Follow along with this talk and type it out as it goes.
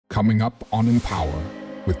Coming up on Empower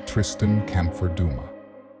with Tristan Canfor-Dumas.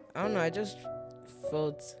 I don't know, I just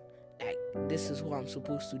felt like this is what I'm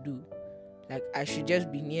supposed to do. Like, I should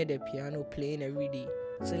just be near the piano playing every day.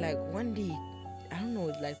 So, like, one day, I don't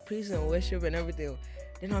know, like praise and worship and everything.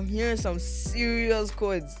 Then I'm hearing some serious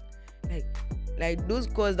chords. Like those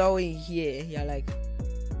chords that when you hear, you're like,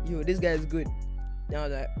 yo, this guy is good. Then I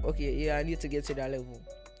was like, okay, yeah, I need to get to that level.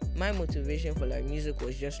 My motivation for, like, music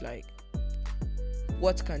was just, like,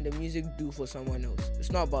 what can the music do for someone else?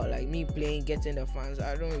 It's not about, like, me playing, getting the fans.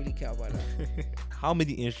 I don't really care about that. How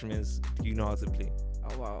many instruments do you know how to play?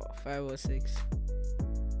 Oh, wow, 5 or 6.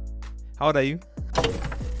 How old are you?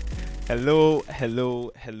 Hello.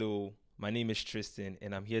 My name is Tristan,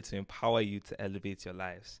 and I'm here to empower you to elevate your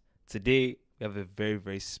lives. Today, we have a very,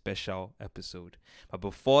 very special episode. But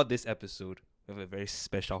before this episode, we have a very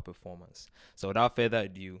special performance. So without further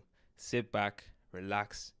ado, sit back,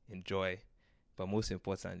 relax, enjoy, but most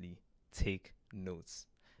importantly, take notes.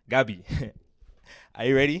 Gabby, are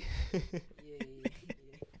you ready?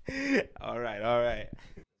 Yeah. All right.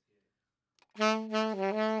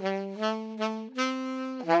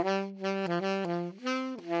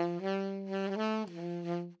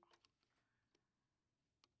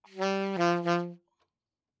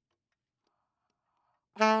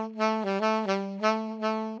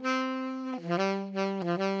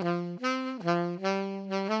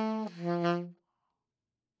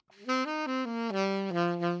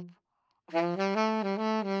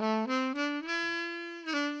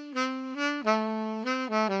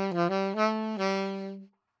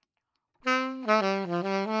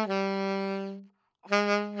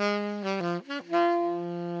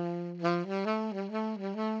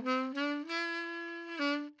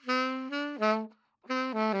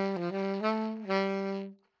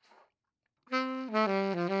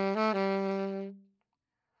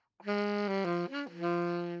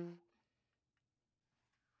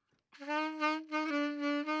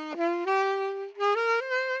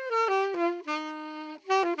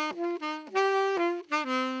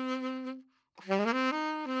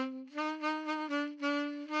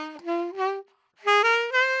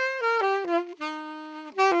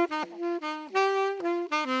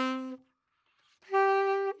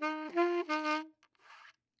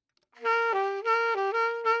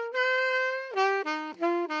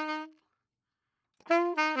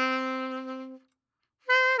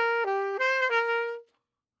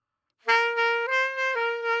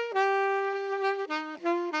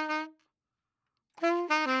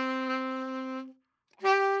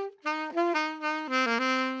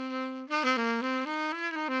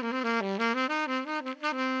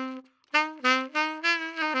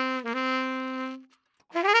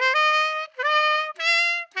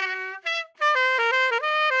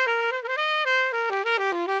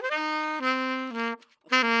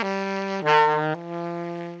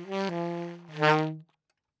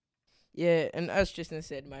 Yeah, and as Tristan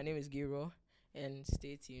said, my name is Gabriel, and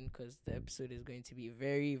stay tuned because the episode is going to be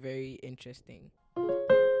very, very interesting.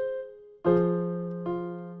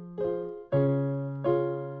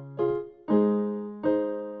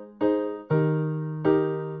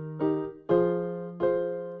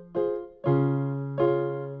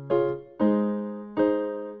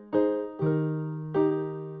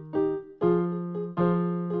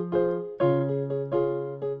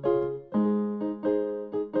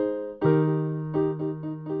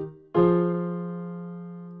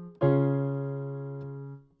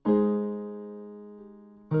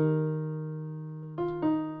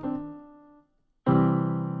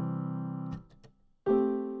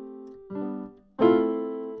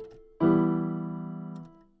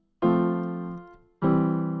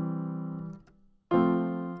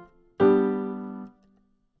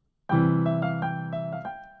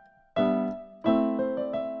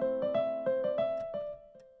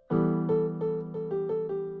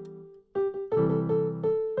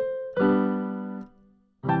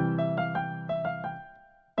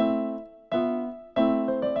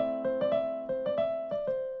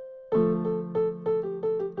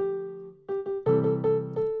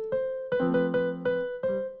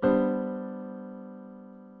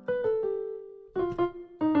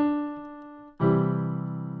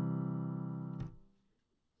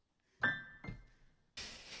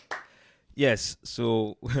 Yes,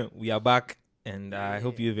 so we are back, and I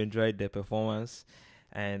hope you've enjoyed the performance.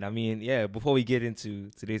 And I mean, yeah, before we get into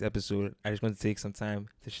today's episode, I just want to take some time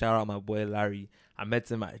to shout out my boy Larry. I met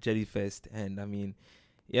him at Jellyfest, and I mean,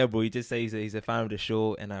 yeah, bro, he just said he's a fan of the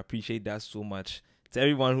show, and I appreciate that so much. To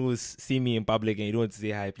everyone who's seen me in public and you don't want to say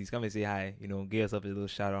hi, please come and say hi. You know, give yourself a little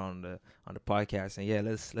shout out on the podcast, and yeah,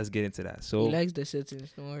 let's get into that. So He likes the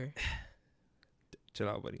settings, don't worry. Chill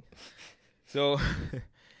out, buddy. So,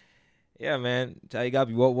 yeah, man. Jai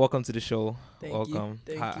Gabi, welcome to the show. Thank welcome.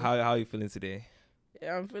 you. How are you feeling today?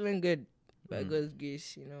 Yeah, I'm feeling good. By Mm. God's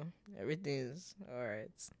grace, everything's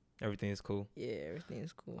alright. Everything is cool. Yeah,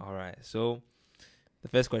 everything's cool. All right. So, the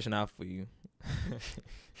first question I have for you.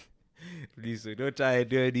 Please, so don't try and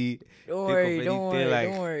do any. Don't Think of worry, anything don't worry,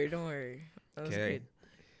 like- don't worry. That's Okay. good.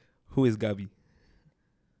 Who is Gabi?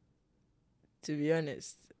 To be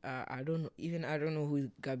honest, I don't know. Even I don't know who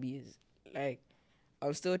Gabi is. Like,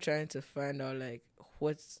 I'm still trying to find out like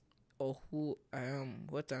what's or who I am,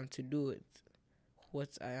 what I'm to do with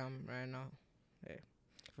what I am right now.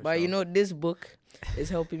 For But sure. this book is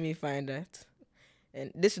helping me find that.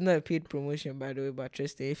 And this is not a paid promotion, by the way, but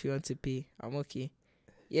Tristan, if you want to pay, I'm okay.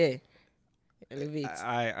 Yeah. Elevate.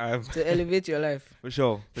 I'm To elevate your life. for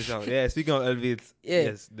sure. Yeah, speaking of Elevate, Yeah.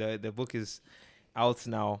 yes, the book is out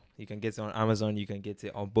now. You can get it on Amazon. You can get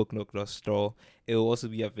it on Booknook.store. It will also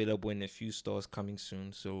be available in a few stores coming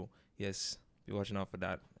soon. So, yes, be watching out for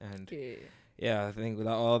that. And, Okay. yeah, I think with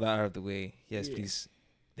all that out of the way, yes, Yeah. please.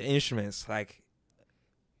 The instruments, like,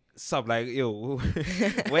 yo,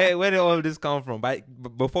 where did all this come from?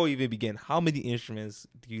 But before we even begin, how many instruments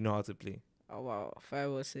do you know how to play? Oh, wow.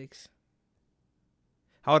 5 or 6.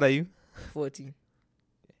 How old are you? 14.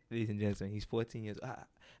 Ladies and gentlemen, he's 14 years.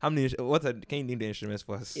 Can you name the instruments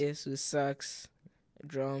for us? Yeah, so sax,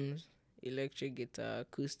 drums, electric guitar,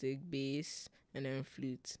 acoustic, bass, and then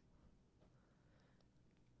flute.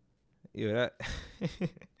 Yo, that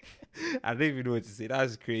I don't even know what to say.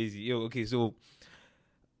 That's crazy. Yo, okay, so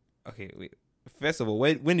wait. First of all,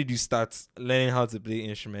 when did you start learning how to play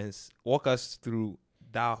instruments? Walk us through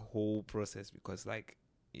that whole process because, like,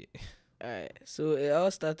 yeah. Alright, so it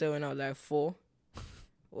all started when I was like 4.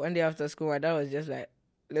 One day after school, my dad was just like,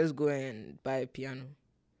 let's go and buy a piano.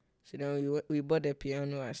 So then we bought the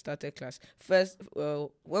piano and started class. First,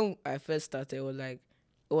 when I first started, it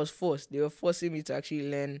was forced. They were forcing me to actually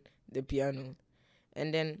learn the piano.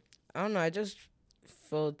 And then, I don't know, I just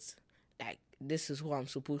felt like this is what I'm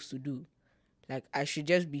supposed to do. Like, I should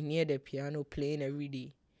just be near the piano playing every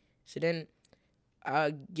day. So then,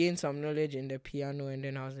 I gained some knowledge in the piano, and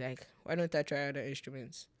then I was like, why don't I try other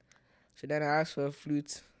instruments? So then I asked for a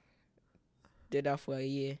flute. Did that for a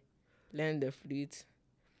year. Learned the flute.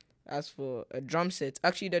 Asked for a drum set.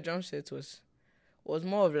 Actually, the drum set was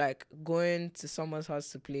more of like going to someone's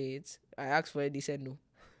house to play it. I asked for it, they said no,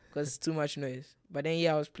 because it's too much noise. But then,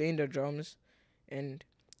 I was playing the drums, and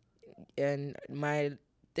my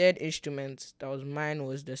third instrument that was mine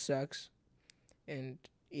was the sax. And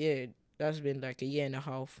yeah, that's been like a year and a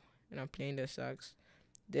half, and I'm playing the sax.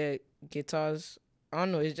 The guitars, I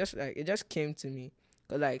don't know, it's just like, it just came to me.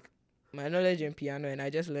 Because like, my knowledge in piano, and I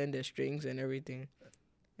just learned the strings and everything.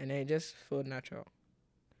 And it just felt natural.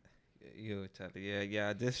 Yo, Charlie,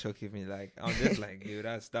 yeah, this shocking me. Like, I'm just like, yo,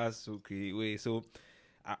 that's so crazy. Wait, so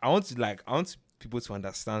I want people to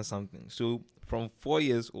understand something. So from 4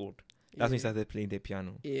 years old, that's when you started playing the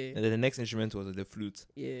piano. Yeah. And then the next instrument was the flute.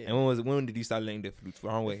 Yeah. And when did you start learning the flute?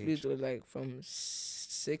 Around what The age? flute was like from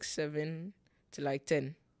 6, 7 to like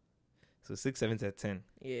 10. So 6, 7 to 10.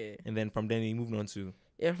 Yeah. And then from then you moved on to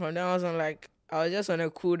Yeah, from then I was just on a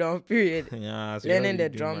cool down period. yeah, so you're Learning not the really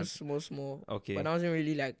doing drums small. much. Okay. But I wasn't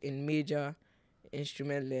really like in major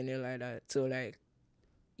instrument learning like that. So like,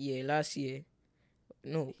 last year.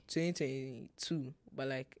 No, 2022. But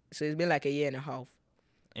like, so it's been like a year and a half.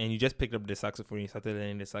 And you just picked up the saxophone. You started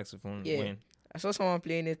learning the saxophone Yeah. when? I saw someone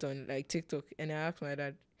playing it on like TikTok, and I asked my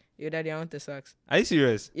dad, "Yo, daddy, I want the sax." Are you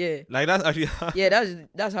serious? Yeah. Like that's actually Yeah,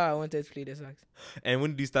 that's how I wanted to play the sax. And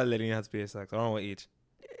when did you start learning how to play the sax? Around what age?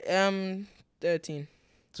 13.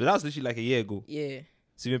 So that was literally like a year ago. Yeah,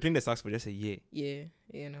 So you've been playing the sax for just a year. year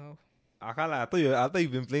and a half. I can't lie. I thought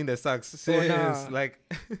you've been playing the sax. Oh, Serious. nah. Like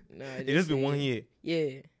No, it's just been a 1 year.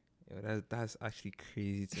 Yeah. Yo, that's actually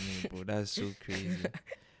crazy to me, bro. That's so crazy.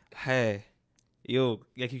 Hey, yo,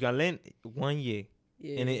 like you can learn 1 year.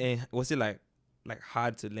 Yeah. And was it like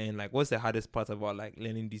hard to learn? Like, what's the hardest part about like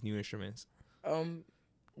learning these new instruments?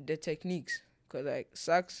 The techniques, cause like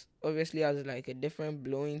sax obviously has like a different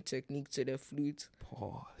blowing technique to the flute,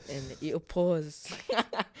 Pause. and it pause.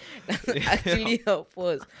 That's actually a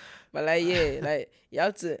pause, but like like you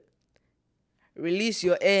have to release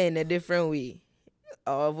your air in a different way.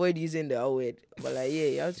 I'll avoid using the R word, but like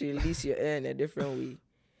you have to release your air in a different way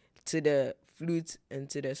to the flute and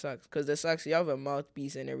to the sax, cause the sax you have a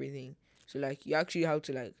mouthpiece and everything, so like you actually have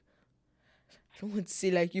to like. I don't want to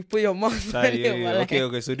say like you put your mouth on it, but like,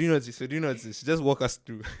 Okay. So do you know this? Just walk us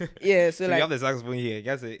through. yeah, so So like you have the saxophone here. You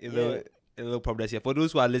have the a little problem here. For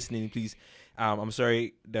those who are listening, please, I'm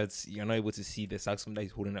sorry that you're not able to see the saxophone that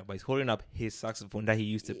he's holding up, but he's holding up his saxophone that he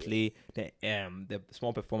used to play the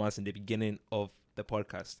small performance in the beginning of the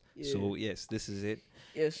podcast. Yeah. So yes, this is it.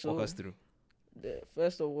 Yeah, so Walk us through.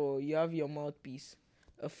 First of all, you have your mouthpiece.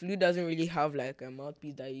 A flute doesn't really have like a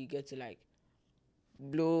mouthpiece that you get to like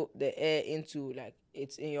blow the air into, like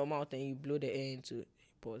it's in your mouth and you blow the air into.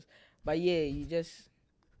 Pause. But yeah, you just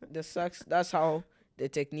the sax. That's how the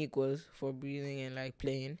technique was for breathing and like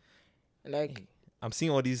playing. Like Hey, I'm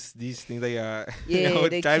seeing all these things that you are. Yeah,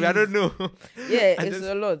 the I don't keys. know. yeah, I it's just-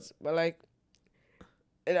 a lot. But like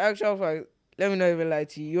in actual fact, let me not even lie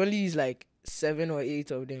to you. You only use like 7 or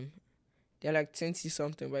 8 of them. They're like 20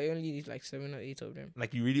 something, but you only use like 7 or 8 of them.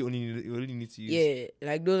 Like you only need to use. Yeah,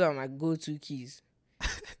 like those are my go-to keys.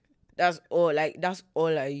 That's all. Like that's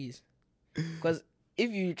all I use. Because if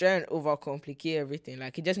you try and overcomplicate everything,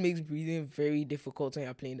 like it just makes breathing very difficult when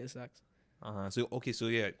you're playing the sax. So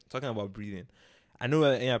yeah, talking about breathing, I know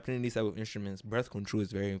when you're playing these type of instruments, breath control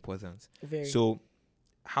is very important. Very. So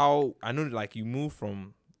how I know, like you move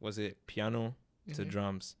from piano to Mhm.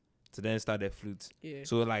 drums to then start the flute. Yeah.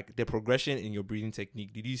 So like the progression in your breathing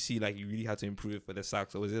technique, did you see like you really had to improve it for the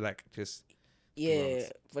sax, or was it like just Yeah,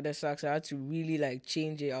 drums? for the sax, I had to really like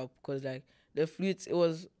change it up because like the flute, it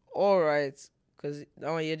was all right because that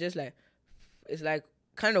one you're just like, it's like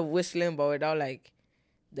kind of whistling but without like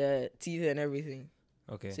the teeth and everything.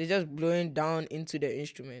 okay? So it's just blowing down into the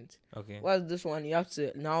instrument. Okay. While this one, you have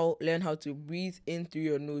to now learn how to breathe in through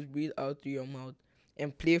your nose, breathe out through your mouth,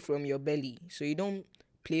 and play from your belly. So you don't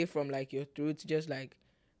play from like your throat, just like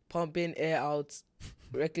pumping air out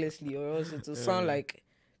recklessly, or else it will sound like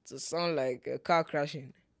a car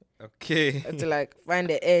crashing. Okay. You have to like find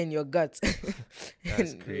the air in your gut.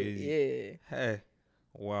 That's crazy. Yeah. Hey.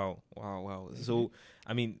 Wow. So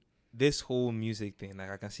I mean, this whole music thing,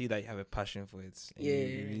 like I can see that you have a passion for it. And Yeah.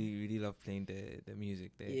 You really love playing the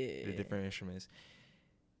music, the Yeah. different instruments.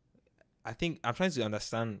 I think I'm trying to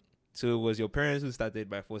understand. So it was your parents who started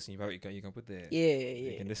by forcing you. You can put the You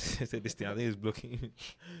Yeah. can just say this thing. I think it's blocking.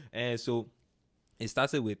 And so it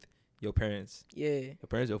started with your parents. Yeah. Your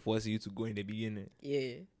parents were forcing you to go in the beginning.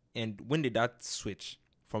 Yeah. And when did that switch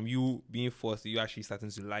from you being forced to you actually starting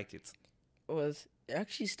to like it? It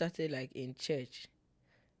actually started like in church.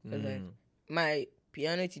 'Cause, like, Mm. my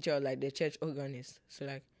piano teacher was like the church organist. So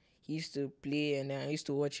like he used to play and then I used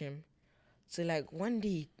to watch him. So like one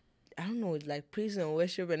day, I don't know, it's like praise and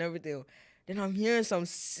worship and everything. Then I'm hearing some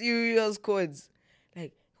serious chords.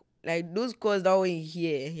 Like those chords that when you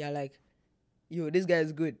hear, you're like, yo, this guy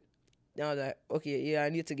is good. Then I was like, okay, yeah, I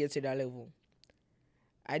need to get to that level.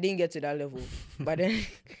 I didn't get to that level. But then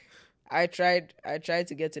I tried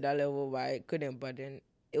to get to that level, but I couldn't. But then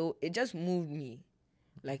it just moved me.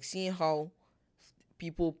 Like seeing how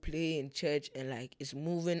people play in church and like it's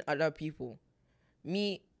moving other people.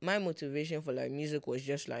 My motivation for like music was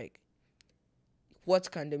just like, what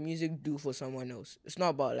can the music do for someone else? It's not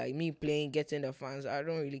about like me playing, getting the fans. I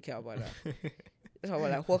don't really care about that. It's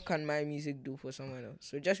about like, what can my music do for someone else?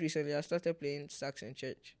 So just recently I started playing sax in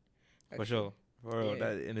church. For sure. For real. Yeah.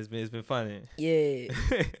 And it's been fun. Eh?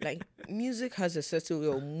 Yeah. Like music has a certain way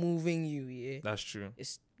of moving you, yeah. That's true.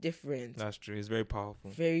 It's different. That's true. It's very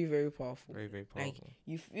powerful. Very, very powerful. Very, very Like powerful.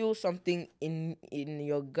 you feel something in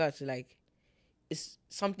your gut, like it's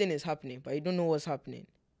something is happening, but you don't know what's happening.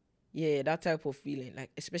 Yeah, that type of feeling, like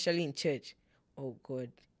especially in church. Oh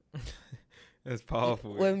God, It's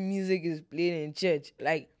powerful. when music is playing in church,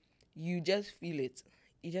 like you just feel it.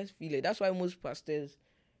 You just feel it. That's why most pastors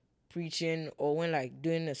preaching or when like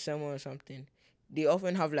doing a sermon or something, they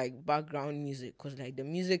often have like background music because like the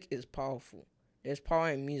music is powerful. There's power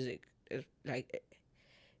in music. There's like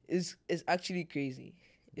it's actually crazy.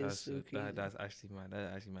 It's so crazy. That's actually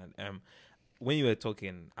mad. When you were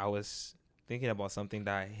talking, I was thinking about something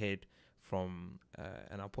that I heard from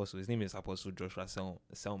an apostle. His name is Apostle Joshua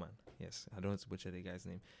Selman. Yes, I don't want to butcher the guy's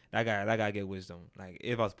name. That guy get wisdom. Like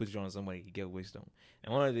if I was putting on somebody, he get wisdom.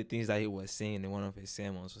 And one of the things that he was saying in one of his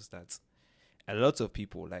sermons was that a lot of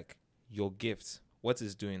people, like your gift, what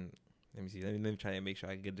is doing. Let me see. Let me try and make sure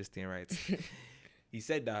I get this thing right. He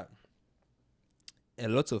said that a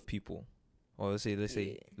lot of people, or let's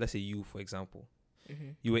say you, for example,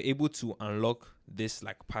 you were able to unlock this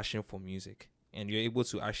like passion for music, and you're able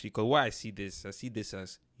to actually, because what I see this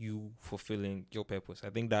as you fulfilling your purpose. I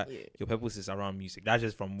think that your purpose is around music. That's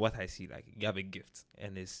just from what I see. Like you have a gift,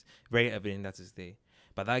 and it's very evident that it's there.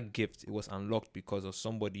 But that gift, it was unlocked because of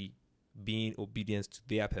somebody being obedient to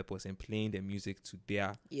their purpose and playing the music to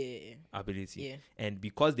their ability. Yeah. And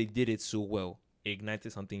because they did it so well, it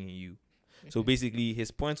ignited something in you. So basically,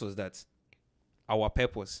 his point was that our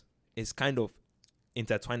purpose is kind of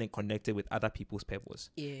intertwined and connected with other people's purpose.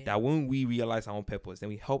 Yeah. That when we realize our own purpose, then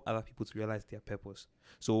we help other people to realize their purpose.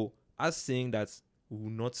 So us saying that we will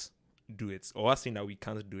not do it, or us saying that we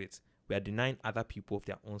can't do it, we are denying other people of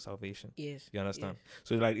their own salvation. Yes. You understand? Yes.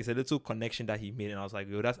 So like it's a little connection that he made, and I was like,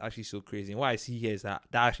 yo, that's actually so crazy. And what I see here is that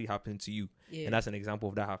actually happened to you, Yeah. and that's an example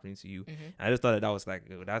of that happening to you. Mm-hmm. And I just thought that was like,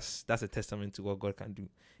 yo, that's a testament to what God can do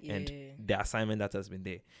Yeah. and the assignment that has been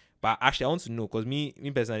there. But actually, I want to know, because me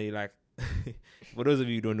personally, like, for those of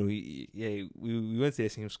you who don't know, we went to the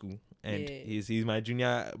same school, and he's my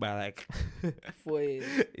junior by like 4 years.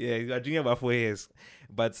 Yeah, he's my junior by 4 years.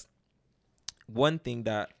 But one thing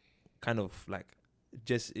that kind of like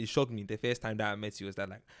it shocked me the first time that I met you was that,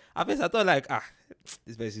 like, at first I thought like,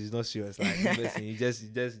 this person is not serious. Like, this person, he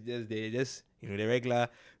just the regular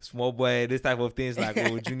small boy, this type of things, like,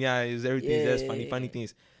 oh, junior is everything, just funny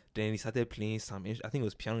things. Then he started playing some, I think it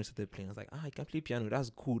was piano he started playing. I was like, he can play piano. That's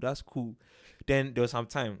cool. Then there was some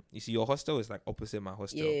time, you see, your hostel is like opposite my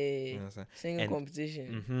hostel. Yeah. You know what I'm saying? Singing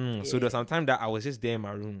competition. Mm-hmm. So there was some time that I was just there in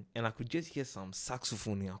my room and I could just hear some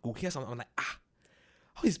saxophone. I could hear something. I'm like,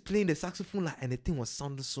 how is playing the saxophone like, and the thing was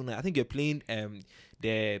sounding so nice. I think you're playing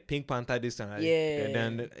the Pink Panther this time. Right? Yeah. And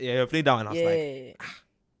then you're playing that one. I was like,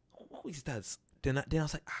 who is that? Then I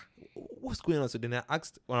was like, what's going on? So then I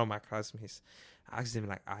asked one of my classmates. I asked him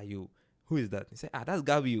like, who is that? He said, that's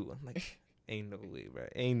Gabriel. I'm like, ain't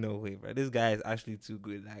no way, bro. This guy is actually too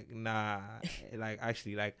good. Like, nah. Like,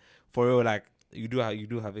 actually, like, for real, like, you do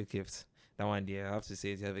have a gift. That one, I have to say,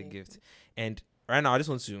 you have a gift. And right now, I just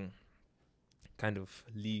want to kind of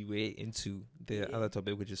leeway into the other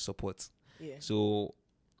topic, which is support. Yeah. So,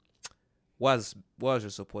 what has your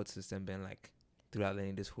support system been like throughout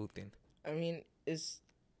learning this whole thing? I mean,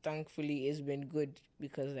 thankfully it's been good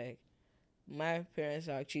because, like, my parents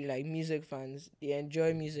are actually like music fans. They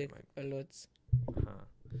enjoy music a lot.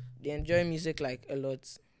 They enjoy music like a lot.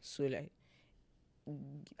 So like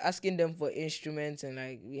asking them for instruments and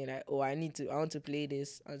like being like, I want to play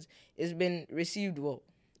this. It's been received well.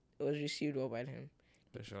 It was received well by them.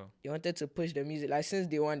 For sure. They wanted to push the music. Like since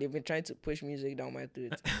day one, they've been trying to push music down my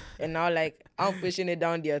throat. And now like I'm pushing it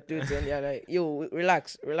down their throats and they're like, yo,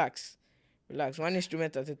 relax. One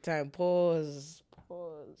instrument at a time. Pause.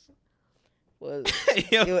 Well,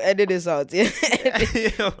 you'll edit this out, yeah.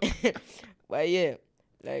 But yeah,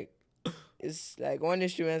 like it's like one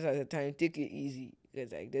instrument at a time. Take it easy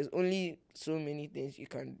because like there's only so many things you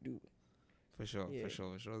can do. For sure.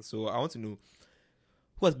 So I want to know,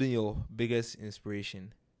 who has been your biggest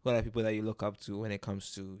inspiration? What are people that you look up to when it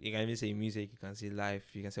comes to, you can even say music, you can say life,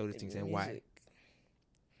 you can say all these things, and why?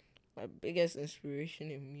 My biggest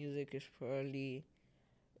inspiration in music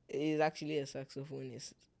is actually a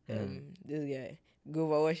saxophonist. This guy,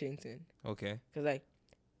 Grover Washington. Okay. Because like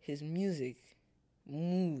his music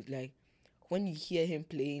moves, like when you hear him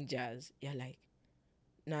playing jazz, you're like,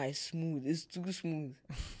 nah, it's smooth. It's too smooth.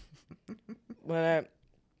 But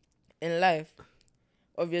in life,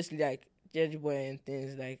 obviously, like Judge Boy and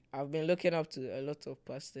things, like I've been looking up to a lot of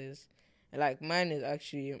pastors, and like mine is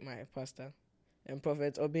actually my pastor, and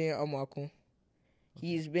Prophet Obey Amwako.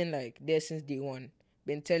 He's been like there since day one,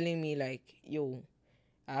 been telling me like, yo,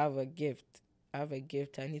 I have a gift. I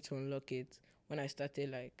need to unlock it. When I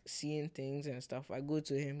started like seeing things and stuff, I go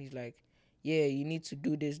to him. He's like, yeah, you need to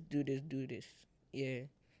do this. Yeah,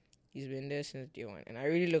 he's been there since day one, and I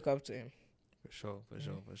really look up to him. For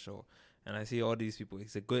sure. And I see all these people.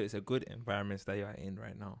 It's a good environment that you are in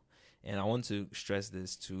right now. And I want to stress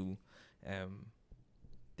this to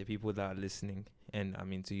the people that are listening, and I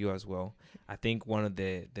mean to you as well. I think one of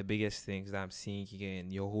the biggest things that I'm seeing here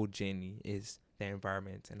in your whole journey is the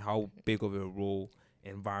environment and how big of a role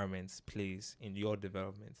environments plays in your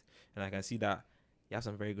development. And I can see that you have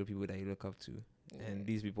some very good people that you look up to, and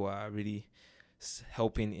these people are really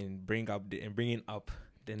helping in bringing up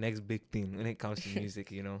the next big thing when it comes to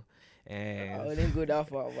music, you know. And I wouldn't go that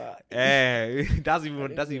far, but that's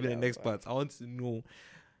even the next part. I want to know,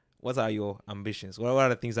 what are your ambitions? What are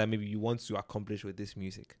the things that maybe you want to accomplish with this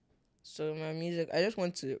music? So my music, I just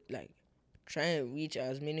want to like try and reach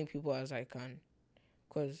as many people as I can,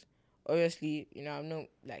 because obviously, you know, I'm not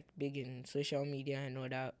like big in social media and all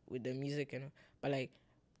that with the music and all, but like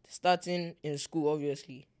starting in school,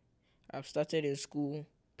 obviously, I've started in school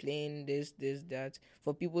playing this, that,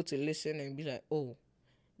 for people to listen and be like, oh,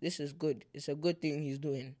 this is good. It's a good thing he's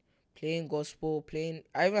doing. Playing gospel,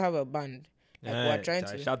 I even have a band. Like we're trying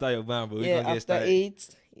to shout out your band, but yeah, after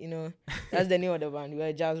 8, you know, that's the name of the band. We're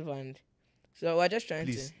a jazz band. So we're just trying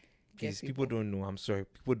to Please, people don't know. I'm sorry.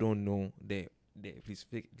 People don't know. Please,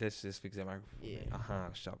 let's just fix the microphone. Yeah.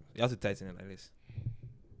 Sharp. You have to tighten it like this.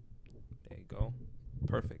 There you go.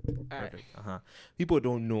 Perfect. Alright. Perfect. People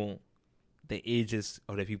don't know the ages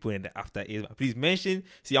of the people in the after age. Please mention.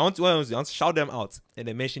 See, I want to shout them out and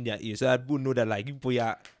then mention their age so that people know that like people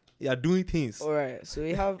are doing things. Alright, so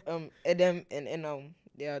we have Edem and Enam.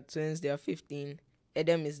 They are twins. They are 15.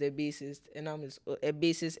 Edem is the bassist. Enam is a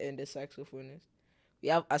bassist and the saxophonist. We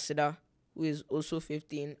have Asida, who is also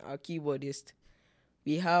 15, our keyboardist.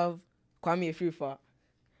 We have Kwame Frifa.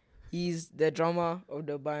 He's the drummer of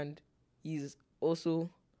the band. He's also,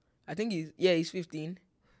 I think he's 15.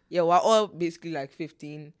 Yeah, we're all basically like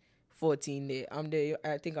 15, 14 there.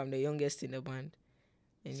 I think I'm the youngest in the band.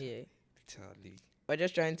 And yeah. Charlie. We're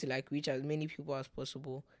just trying to like reach as many people as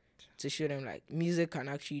possible to show them like music can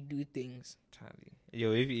actually do things. Charlie.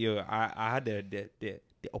 I had the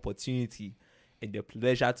opportunity and the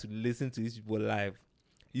pleasure to listen to these people live.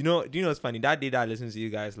 Do you know what's funny? That day that I listened to you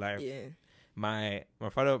guys live, Yeah. my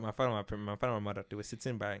father, my mother, they were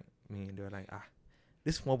sitting by me and they were like,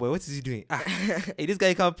 this small boy, what is he doing? Hey, this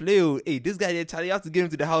guy can't play. Oh. Hey, this guy, Charlie, you have to get him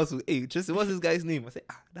to the house. Oh. Hey, just what's this guy's name? I said,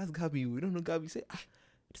 that's Gabby. We don't know Gabby. Say,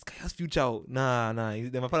 this guy has future. Oh. Nah.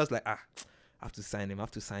 Then my father's like, I have to sign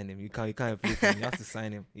him. You can't play for him. You have to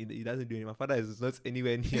sign him. He doesn't do anything. My father is not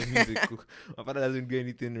anywhere near music. My father doesn't do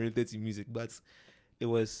anything related to music. But it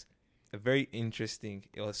was very interesting.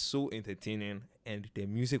 It was so entertaining, and the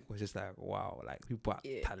music was just like, wow, like people are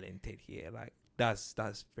talented here. Like that's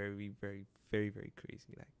very, very, very, very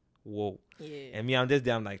crazy. Like, whoa. Yeah. And me, I'm just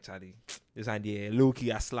there. I'm like, Charlie, this idea low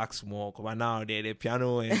key I slack small. Cause right now the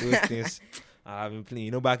piano and those things. I've been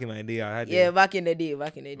playing. Back in my day, I had back in the day.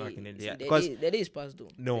 Because the day is past though.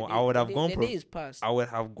 No, I would have gone. The day is past. I would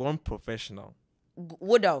have gone professional.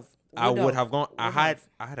 Would have. I would have gone. I had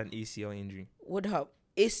an ACL injury. Would have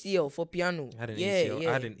ACL for piano. I had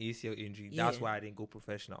an ACL injury. That's why I didn't go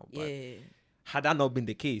professional. But had that not been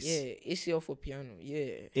the case, ACL for piano.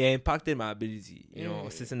 It impacted my ability.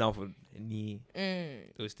 Sitting down for knee,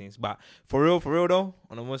 those things. But for real though,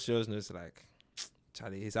 on a more serious note, it's like,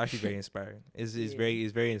 Charlie, it's actually very inspiring. It's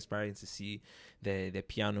very inspiring to see the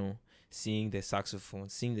piano, seeing the saxophone,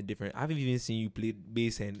 seeing the different. I haven't even seen you play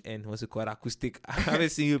bass and what's it called, acoustic. I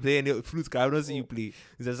haven't seen you play any flute. I haven't seen you play.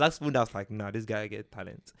 It's a saxophone that's like, nah, this guy get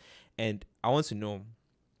talent. And I want to know,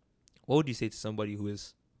 what would you say to somebody who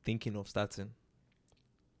is thinking of starting?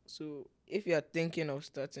 So if you are thinking of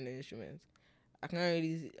starting an instrument, I can't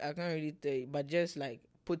really tell you, but just like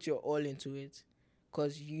put your all into it.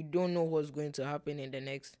 Because you don't know what's going to happen in the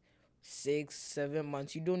next 6-7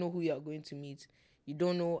 months. You don't know who you are going to meet. You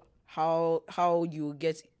don't know how you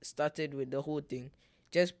get started with the whole thing.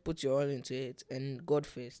 Just put your all into it and God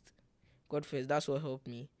first. That's what helped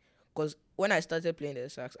me. Because when I started playing the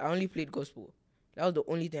sax, I only played gospel. That was the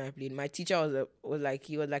only thing I played. My teacher was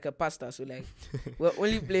like a pastor. So like, we're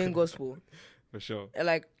only playing gospel. For sure. And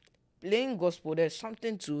like, playing gospel, there's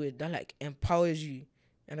something to it that like empowers you.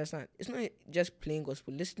 Understand? It's not just playing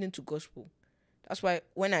gospel, listening to gospel. That's why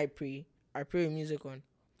when I pray with music on.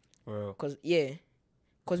 Well. Because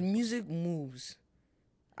music moves.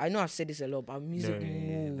 I know I've said this a lot, but music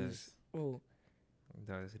moves.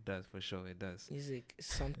 It does, for sure, it does. Music is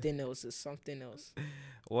something else.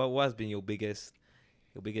 What has been your biggest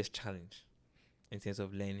challenge in terms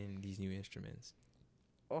of learning these new instruments?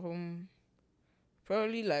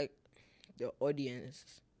 Probably like the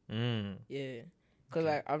audience. Yeah. Because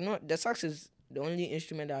like the sax is the only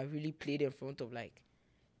instrument that I've really played in front of like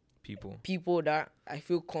people that I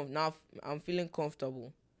feel now I'm feeling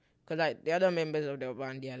comfortable. Because like the other members of the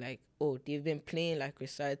band, they're like, they've been playing like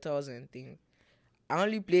recitals and things. I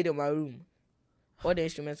only played in my room. All the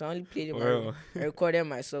instruments I only played in my room. I record them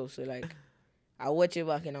myself. So like I watch it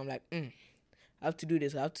back and I'm like, I have to do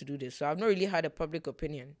this. So I've not really had a public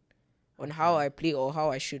opinion on how I play or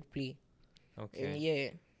how I should play. Okay.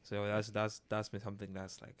 And so that's been something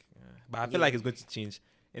that's like, but I feel like it's going to change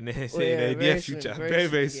in the near future,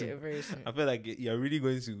 very soon. Yeah, very soon. I feel like you're really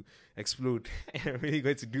going to explode and really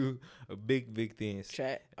going to do a big things.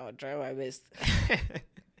 I'll try my best.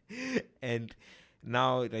 And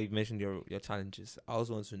now that you've mentioned your challenges, I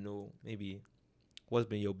also want to know maybe what's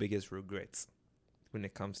been your biggest regrets when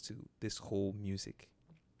it comes to this whole music.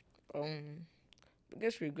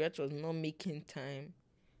 Biggest regret was not making time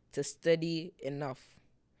to study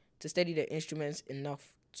the instruments enough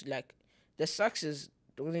to like the sax is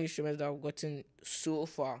the only instruments that I've gotten so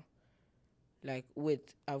far. Like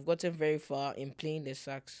I've gotten very far in playing the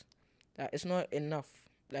sax. That it's not enough.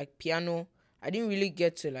 Like piano, I didn't really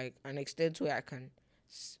get to like an extent where I can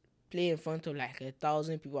play in front of like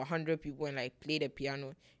 1,000 people, 100 people, and like play the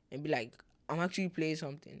piano and be like, I'm actually playing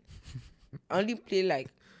something. I only play like,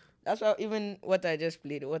 that's why even what I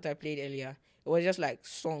played earlier, It was just like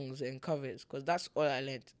songs and covers, because that's all I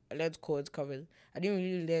learned. I learned chords, covers. I didn't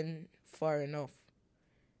really learn far enough.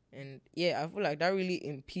 And yeah, I feel like that really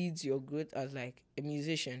impedes your growth as like a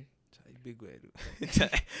musician. Big word.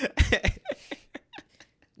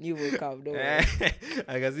 New vocab, don't worry.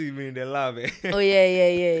 I can see you in the lab. Oh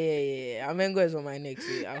yeah. Amengo is on my neck,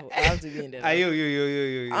 so I have to be in the lab.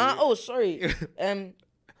 Yo. Oh sorry.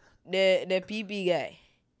 The PB guy.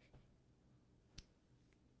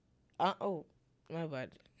 Oh, my bad.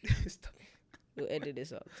 Stop. We'll edit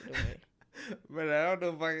this out. Don't worry. But I don't know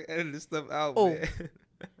if I can edit this stuff out. Oh. Man.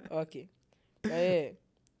 Okay. But yeah,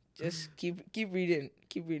 just keep reading.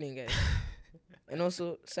 Keep reading, guys. And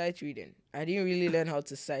also sight reading. I didn't really learn how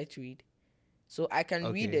to sight read. So I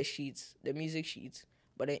can read the sheets, the music sheets,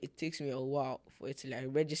 but then it takes me a while for it to like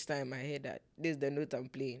register in my head that this is the note I'm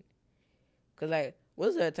playing. Cause like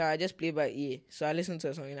most of the time I just play by ear. So I listen to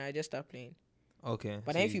a song and I just start playing. Okay.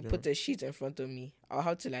 But then if you put a sheet in front of me, I'll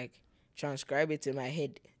have to like transcribe it in my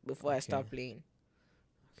head before I start playing.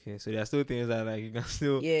 Okay, so there are still things that like you can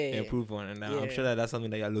still improve on, and I'm sure that that's something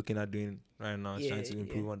that you're looking at doing right now, trying to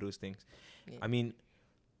improve on those things. Yeah. I mean,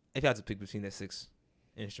 if you had to pick between the 6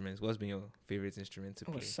 instruments, what's been your favorite instrument to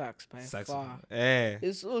play? Sax by Saxophone. far. Yeah.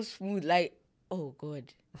 It's so smooth. Like, oh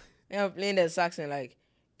god, when I'm playing the sax and like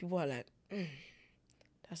people are like,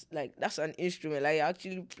 that's an instrument. Like you're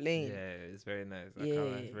actually playing. Yeah, it's very nice.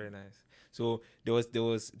 It's very nice. So there was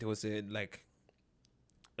a like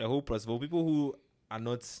a whole process for people who are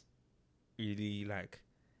not really like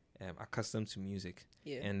accustomed to music.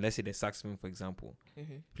 Yeah. And let's say the saxophone, for example.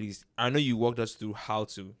 Mm-hmm. Please, I know you walked us through how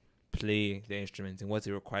to play the instrument and what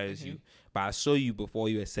it requires you, but I saw you before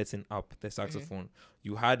you were setting up the saxophone.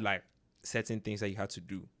 You had like certain things that you had to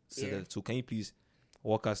do. So can you please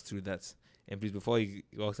walk us through that? And please, before you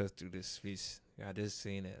walk us through this, please, just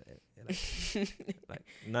saying it, like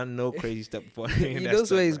no crazy stuff before. You know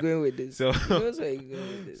where he's going with this. So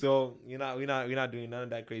So we're not doing none of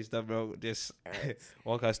that crazy stuff, bro. Just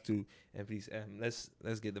walk us through, and please, let's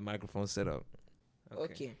get the microphone set up.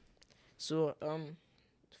 Okay. So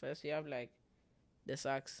first we have like the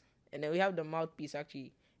sax, and then we have the mouthpiece.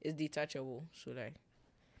 Actually, it's detachable. So like,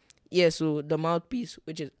 so the mouthpiece,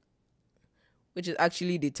 which is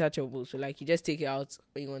actually detachable. So like you just take it out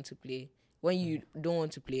when you want to play, when you don't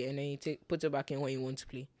want to play, and then you put it back in when you want to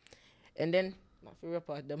play. And then my favorite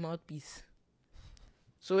part, the mouthpiece.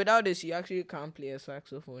 So without this, you actually can't play a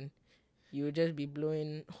saxophone. You will just be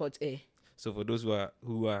blowing hot air. So for those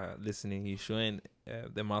who are listening, he's showing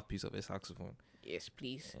the mouthpiece of a saxophone. Yes,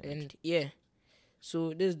 please. And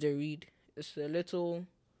so this is the reed. It's a little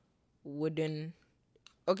wooden.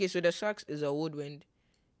 Okay, so the sax is a woodwind.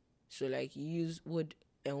 So like you use wood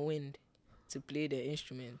and wind to play the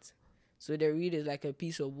instrument. So the reed is like a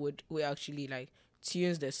piece of wood who actually like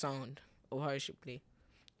tunes the sound of how it should play.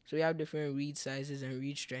 So we have different reed sizes and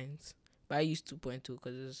reed strengths. But I use 2.2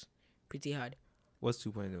 because it's pretty hard. What's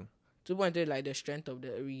 2.2? 2.2 is like the strength of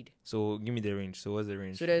the reed. So give me the range. So what's the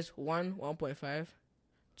range? So there's 1, 1.5,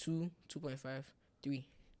 2, 2.5, 3.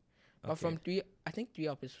 But from 3, I think 3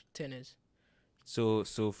 up is tenors. So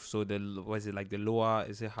the was it like the lower,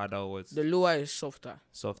 is it harder or what's the lower is softer,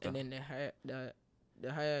 and then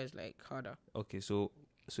the higher is like harder. Okay, so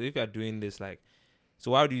if you're doing this like,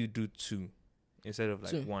 so why do you do 2 instead of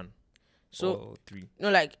like 1 or 3? No,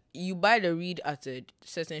 like you buy the reed at a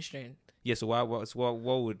certain strength. Yeah, so what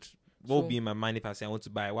would be in my mind if I say I want to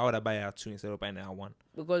buy it? Why would I buy it at 2 instead of buying it at 1?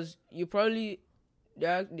 Because you probably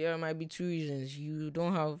there might be 2 reasons. You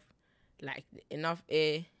don't have like enough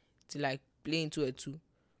air to like play into a 2,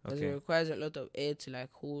 because it requires a lot of air to like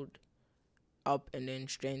hold up, and then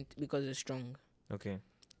strength because it's strong. Okay.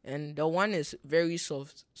 And the 1 is very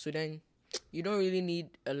soft, so then you don't really need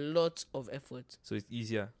a lot of effort. So it's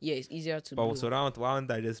easier. Yeah, it's easier to. But so why don't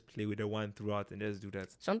I just play with the 1 throughout and just do that?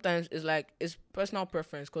 Sometimes it's personal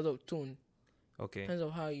preference because of tone. Okay. Depends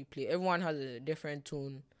on how you play. Everyone has a different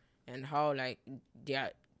tone and how like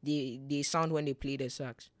they sound when they play the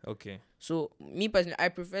sax. Okay. So me personally, I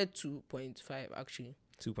prefer 2.5 actually.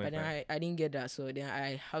 2.5. But then I didn't get that, so then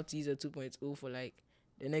I have to use a 2.0 for like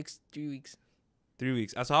the next 3 weeks. 3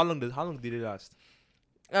 weeks. So how long did it last?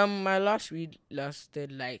 My last read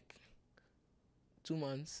lasted like 2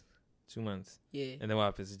 months. 2 months. Yeah. And then what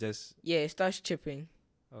happens? It starts chipping.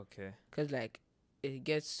 Okay. Because like it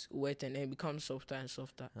gets wet and then it becomes softer and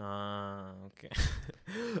softer. Okay.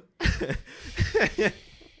 Yeah.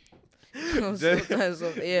 So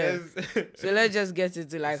let's just get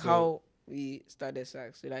into like how we started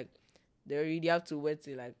sax. So like they really have to wet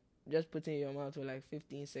it, like just put it in your mouth for like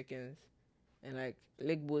 15 seconds and like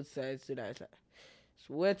lick both sides so that it's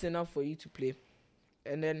wet enough for you to play.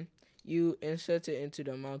 And then you insert it into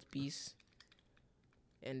the mouthpiece,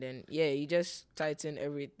 and then you just tighten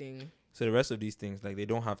everything. So the rest of these things, like, they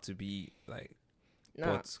don't have to be like Nah,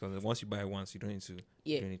 pots, because once you buy it once, you don't need to do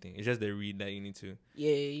yeah, anything. It's just the reed that you need to.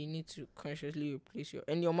 you need to consciously replace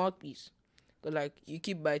your mouthpiece. But like you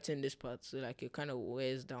keep biting this part, so like it kind of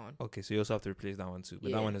wears down. Okay, so you also have to replace that one too,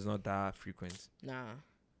 but that one is not that frequent. Nah,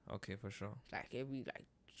 Okay, for sure. like every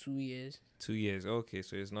 2 years. 2 years. Okay,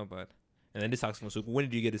 so it's not bad. And then the saxophone. So when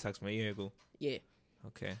did you get the saxophone? A year ago. Yeah.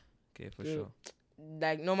 Okay, for So, sure.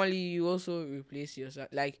 Like normally you also replace your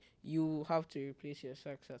sax. Like you have to replace your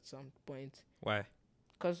sax at some point. Why?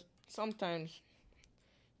 Because sometimes,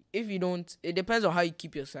 if you don't, it depends on how you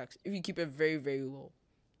keep your sax. If you keep it very, very well,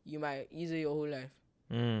 you might use it your whole life.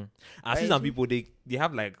 I see some people, they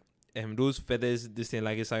have like those feathers, this thing,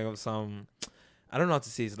 like it's like of some, I don't know how to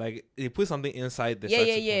say it. It's like they put something inside the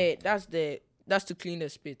saxophone. Yeah. That's to clean the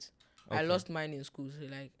spit. Okay. I lost mine in school, so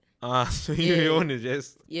like. So your own is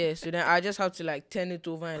just. Yeah, so then I just have to like turn it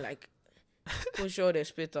over and like push all the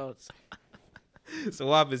spit out. So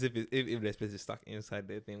what happens if the spit is stuck inside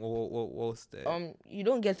the thing? What's the? You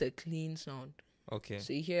don't get a clean sound. Okay.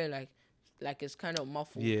 So you hear like it's kind of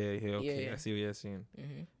muffled. Yeah. Okay. Yeah. I see what you're saying.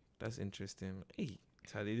 Mm-hmm. That's interesting. Hey,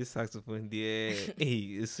 Charlie, this saxophone, hey,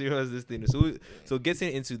 it's serious, this thing. So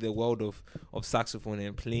getting into the world of saxophone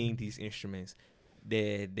and playing these instruments,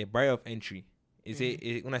 the barrier of entry,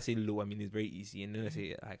 when I say low, I mean it's very easy, and then I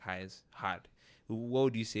say like high is hard. What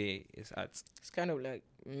would you say is at? It's kind of like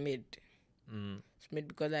mid. It's mid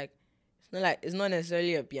because like it's not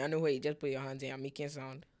necessarily a piano where you just put your hands and you're making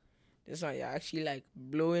sound. This one you're actually like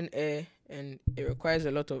blowing air, and it requires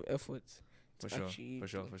a lot of effort. For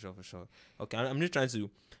sure. Okay, I'm just trying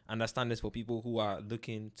to understand this for people who are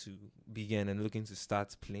looking to begin and looking to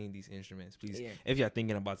start playing these instruments. Please, if you're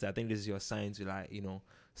thinking about it, I think this is your sign to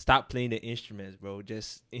start playing the instruments, bro.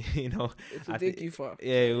 Just it will take you far.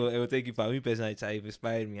 Yeah, it will take you far. Me personally, it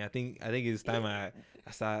inspired me. I think it's time I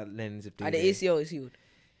start learning to play. And the ACL is healed.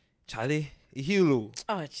 Charlie, it healed.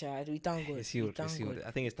 Oh, child, we thank God. It's healed.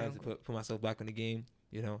 I think it's time to put myself back on the game.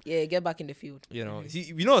 Yeah, get back in the field.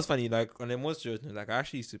 See, what's funny? Like on the most serious note, like I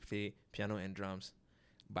actually used to play piano and drums,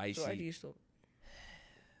 but So why do you stop?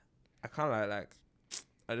 I can't like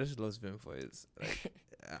I just lost vim for it.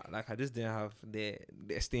 Like I just didn't have the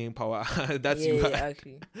staying power. That's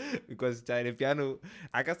actually. Because the piano,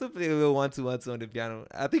 I can still play a little 1-2 on the piano.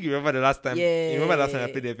 I think you remember the last time. Yeah. You remember the last time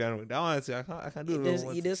I played the piano? That one, I can do a little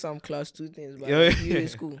 1-2. You did some class 2 things, but you in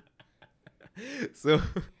school. So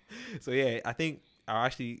yeah, I think I'll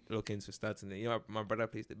actually look into starting it. My brother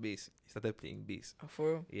plays the bass. He started playing bass. Oh,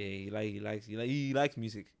 for real? Yeah, he likes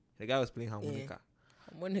music. The guy was playing harmonica.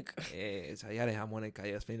 Yeah, so he had a harmonica.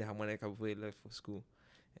 He was playing the harmonica before he left for school.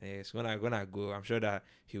 Yeah, so when I go, I'm sure that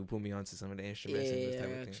he'll put me onto some of the instruments and those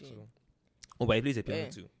type of things. So. But he plays the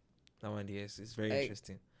piano too. That one, yes, it's very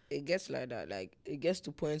interesting. It gets like that. Like it gets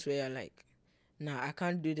to points where you're like, nah, I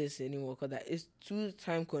can't do this anymore because it's too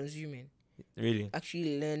time consuming. Really?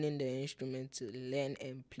 Actually learning the instrument to learn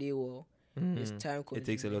and play well is time consuming. It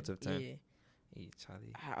takes a lot of time. Yeah. Hey,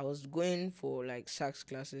 Charlie. I was going for like sax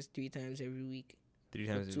classes 3 times every week. 3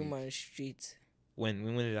 times for a week? 2 months straight. When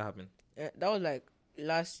did that happen? That was like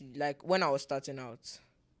when I was starting out.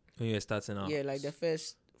 When you were starting out? Yeah, like the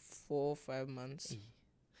first 4 or 5 months.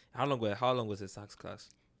 How long was the sax class?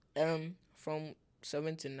 From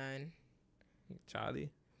 7 to 9. Charlie.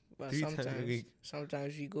 But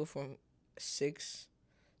sometimes we go from 6,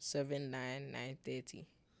 7, 9, 9:30.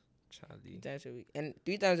 Charlie. 3 times a week. And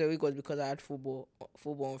 3 times a week was because I had football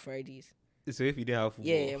on Fridays. So if you didn't have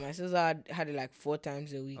football? Yeah, my sister had it like 4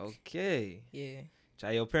 times a week. Okay. Yeah.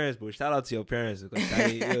 Charlie, your parents, bro. Shout out to your parents because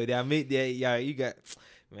Charlie, they are made there. Yeah, you got,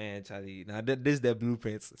 man, Charlie. Now this is their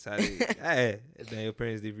blueprints, Charlie. Hey, then your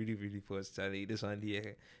parents, they really, really forced Charlie. This one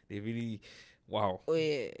here, they really, wow. Oh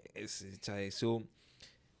yeah. It's Charlie. So,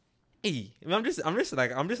 hey, I'm just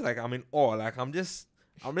like I'm in awe. Like I'm just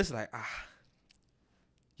like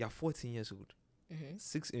you're 14 years old,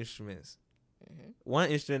 6 instruments, 1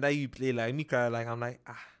 instrument that you play like me, like I'm like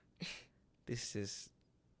this is.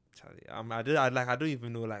 Charlie, I don't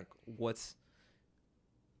even know like what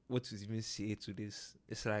to even say to this.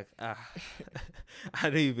 It's like I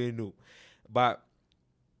don't even know. But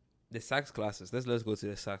the sax classes. Let's go to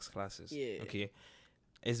the sax classes. Yeah. Okay.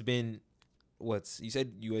 It's been what you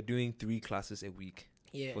said you were doing 3 classes a week.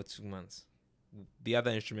 Yeah. For 2 months. The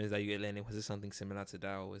other instruments that you were learning, was it something similar to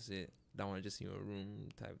that, or was it that one just in your room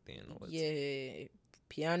type thing? Or yeah.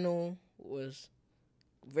 Piano was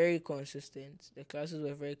very consistent. The classes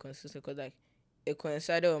were very consistent because like it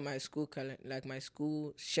coincided with my school calendar, like my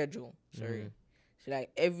school schedule. Sorry, so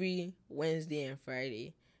like every Wednesday and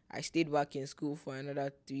Friday, I stayed back in school for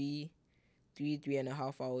another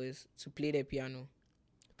 3.5 hours to play the piano.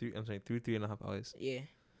 3.5 hours. Yeah.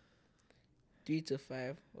 3 to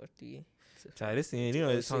 5 or 3 to 5. Child, this thing,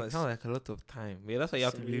 it sounds like a lot of time. Yeah, that's why you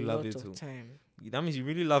have to really love it too. Time. That means you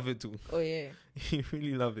really love it too. Oh yeah. You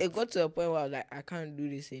really love it. It got to a point where I was like, I can't do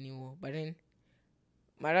this anymore. But then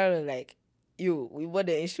my dad was like, "Yo, we bought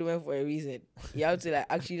the instrument for a reason. You have to like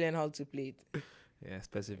actually learn how to play it." Yeah,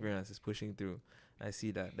 perseverance is pushing through. I see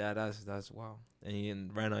that. That's wow.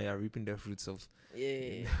 And right now you're reaping the fruits of.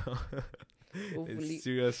 Yeah. Hopefully. It's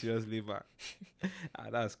serious labor.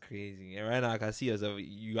 That's crazy. And right now I can see yourself.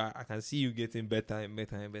 I can see you getting better and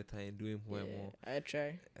better and better and doing more and more. I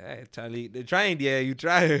try. Hey, Charlie, the trying there, you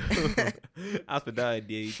try. As for that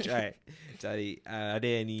idea, you try. Charlie, are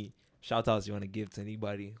there any shout outs you want to give to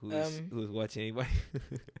anybody who's watching? Anybody?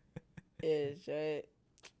 Yeah, try.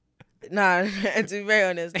 Nah, to be very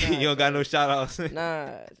honest, nah, you don't got no shout outs. Nah.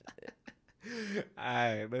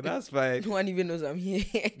 Alright, but that's fine. No one even knows I'm here.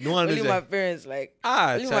 No one Only knows my that. parents, like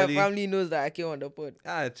Charlie. my family knows that I came on the pod.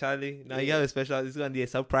 Charlie. Now Yeah. you have a special. This is gonna be a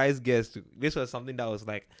surprise guest. This was something that was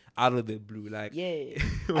like out of the blue. Like Yeah.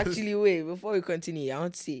 Actually, wait, before we continue, I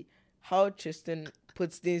want to say how Tristan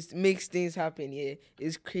makes things happen. Yeah,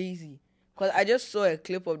 is crazy. Cause I just saw a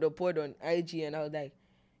clip of the pod on IG and I was like,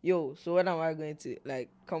 "Yo, so when am I going to like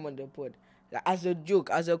come on the pod?" Like, as a joke,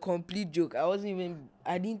 as a complete joke.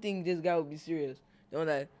 I didn't think this guy would be serious. They were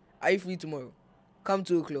like, "Are you free tomorrow? Come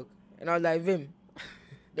 2:00." And I was like, "Vim."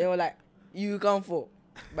 They were like, "You come 4."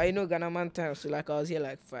 But you know Ghana man time, so like I was here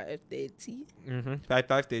like 5:30.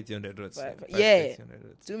 5:30 on the roads. Yeah.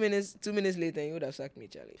 2 minutes later, you would have sacked me,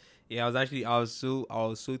 Charlie. Yeah, I was so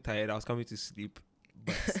tired. I was coming to sleep.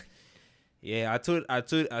 But yeah, I told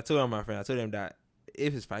all my friends. I told them that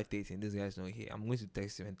if it's 5:30 and this guy's not here, I'm going to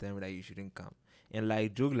text him and tell him that you shouldn't come. And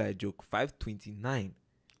like joke, 5:29.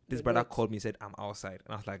 This brother called me and said, "I'm outside."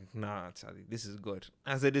 And I was like, "Nah, Charlie, this is God."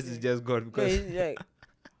 I said, "This is just God." Because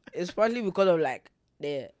it's partly because of like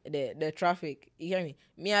the traffic. You hear me?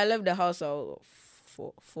 Me, I left the house at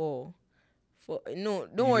 4. No,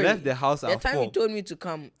 don't worry. You left the house at 4. The time you told me to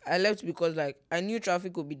come, I left because like I knew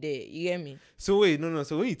traffic would be there. You hear me? So wait, no.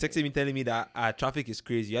 So when you texted me telling me that traffic is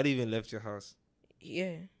crazy, you hadn't even left your house.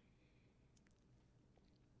 Yeah.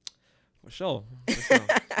 For sure.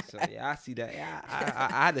 So yeah, I see that. Yeah,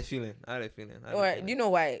 I had a feeling. Alright, do you know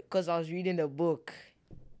why? Because I was reading the book.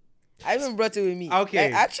 I even brought it with me.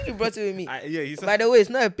 Okay. I actually brought it with me. Yeah. By the way, it's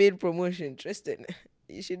not a paid promotion, Tristan.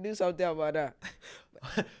 You should do something about that.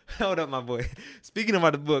 Hold up, my boy. Speaking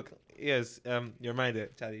about the book, yes, you're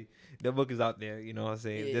reminded, Charlie. The book is out there. You know what I'm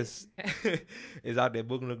saying? Yeah. This is out there.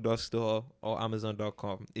 Booknook.store or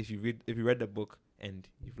Amazon.com. If you read the book and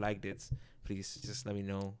you've liked it, please just let me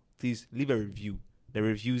know. Please leave a review. The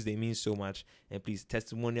reviews, they mean so much. And please,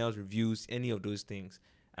 testimonials, reviews, any of those things.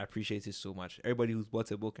 I appreciate it so much. Everybody who's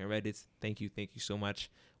bought a book and read it, thank you so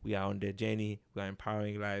much. We are on the journey. We are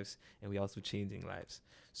empowering lives, and we are also changing lives.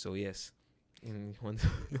 So yes.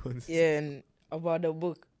 Yeah, and about the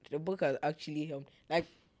book has actually helped. Like,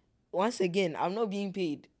 once again, I'm not being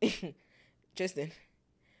paid. Tristan.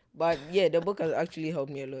 But yeah, the book has actually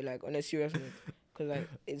helped me a lot, like on a serious note. Because like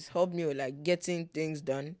it's helped me with like getting things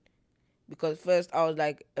done. Because first I was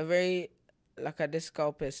like a very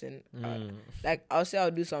lackadaisical person. Like I'll say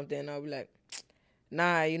I'll do something and I'll be like,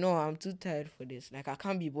 "Nah, I'm too tired for this. Like I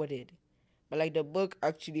can't be bothered." But like the book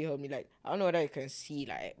actually helped me. Like I don't know whether you can see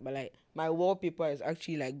but like my wallpaper is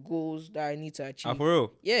actually like goals that I need to achieve. For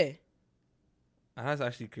real? Yeah. That's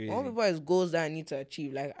actually crazy. Wallpaper is goals that I need to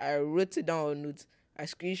achieve. Like I wrote it down on notes. I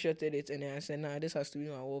screenshotted it and then I said, "Nah, this has to be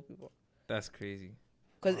my wallpaper." That's crazy.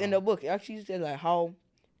 Because in the book, it actually says like how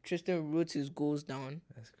Tristan wrote his goals down.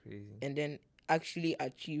 That's crazy. And then actually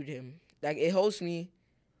achieved him. Like it helps me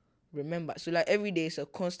remember. So like every day it's a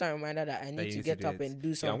constant reminder that I need to get up and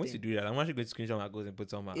do something. Yeah, I'm going to do that. I'm actually going to screenshot my goals and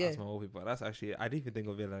put on as my wallpaper. That's actually, I didn't even think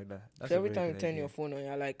of it like that. That's so every time you turn your phone on,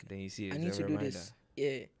 you're like, then you see it. I need to do this.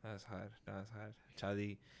 Yeah. That's hard.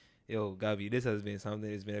 Charlie, yo, Gabi, this has been something.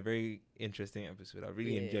 It's been a very interesting episode. I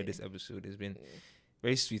really enjoyed this episode. It's been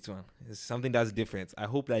very sweet one. It's something that's different. I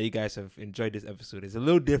hope that you guys have enjoyed this episode. It's a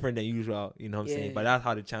little different than usual, you know what I'm saying? But that's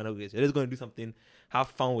how the channel is. We're just going to do something, have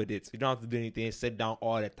fun with it. You don't have to do anything, sit down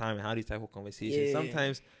all the time and have these type of conversations. Yeah.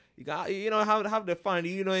 Sometimes you got, have the fun,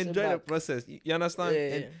 enjoy the process. You understand? Yeah.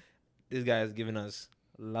 And this guy has given us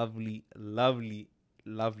lovely, lovely,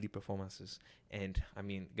 lovely performances. And I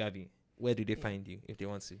mean, Gabi, where do they find you if they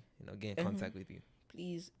want to, get in contact with you?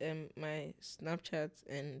 Please, my Snapchat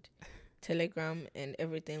and Telegram and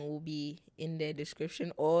everything will be in the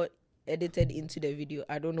description or edited into the video.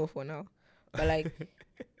 I don't know for now, But like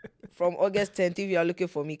from August 10th, if you are looking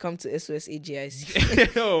for me, come to SOS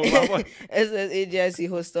AGIC. No, my boy. SOS AGIC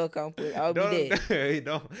hostel campus. I'll be there.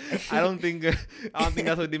 No, I don't think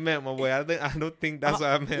that's what they meant, my boy. I don't think that's what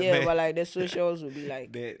I meant. Yeah, man. but like the socials will be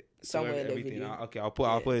like So somewhere in the everything. video. Okay, I'll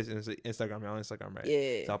put his Instagram. On Instagram, right?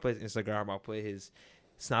 Yeah. So I'll put his Instagram. I'll put his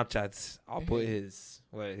Snapchats. I'll put his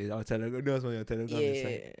our Telegram. That's my Telegram.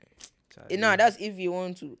 Yeah. No, that's if you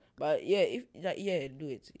want to. But yeah, do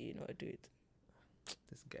it. Do it.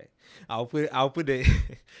 This guy. I'll put I'll put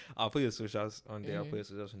your socials on there. I'll put your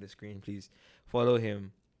socials on the screen. Please follow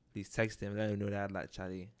him. Please text him. Let him know that like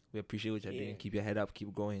Charlie. We appreciate what you're doing. Keep your head up.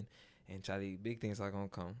 Keep going. And Charlie, big things are gonna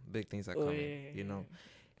come. Big things are coming. You know.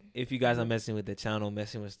 If you guys are messing with the channel,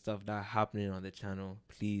 messing with stuff that are happening on the channel,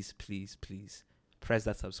 please, please, please press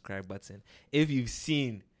that subscribe button. If you've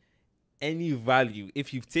seen any value,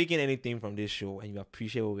 if you've taken anything from this show and you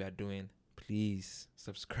appreciate what we are doing, please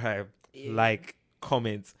subscribe, like,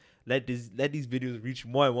 comment. Let these videos reach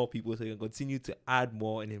more and more people so you can continue to add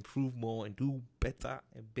more and improve more and do better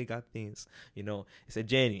and bigger things. You know, it's a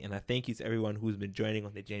journey, and I thank you to everyone who's been joining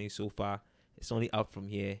on the journey so far. It's only up from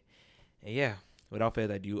here. And yeah, without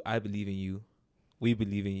further ado, I believe in you. We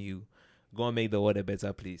believe in you. Go and make the world a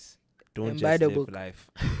better place. Don't just live life,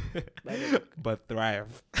 but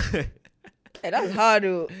thrive. Hey, that's hard,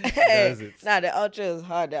 though. That's it. Nah, the outro is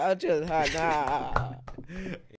hard. Nah.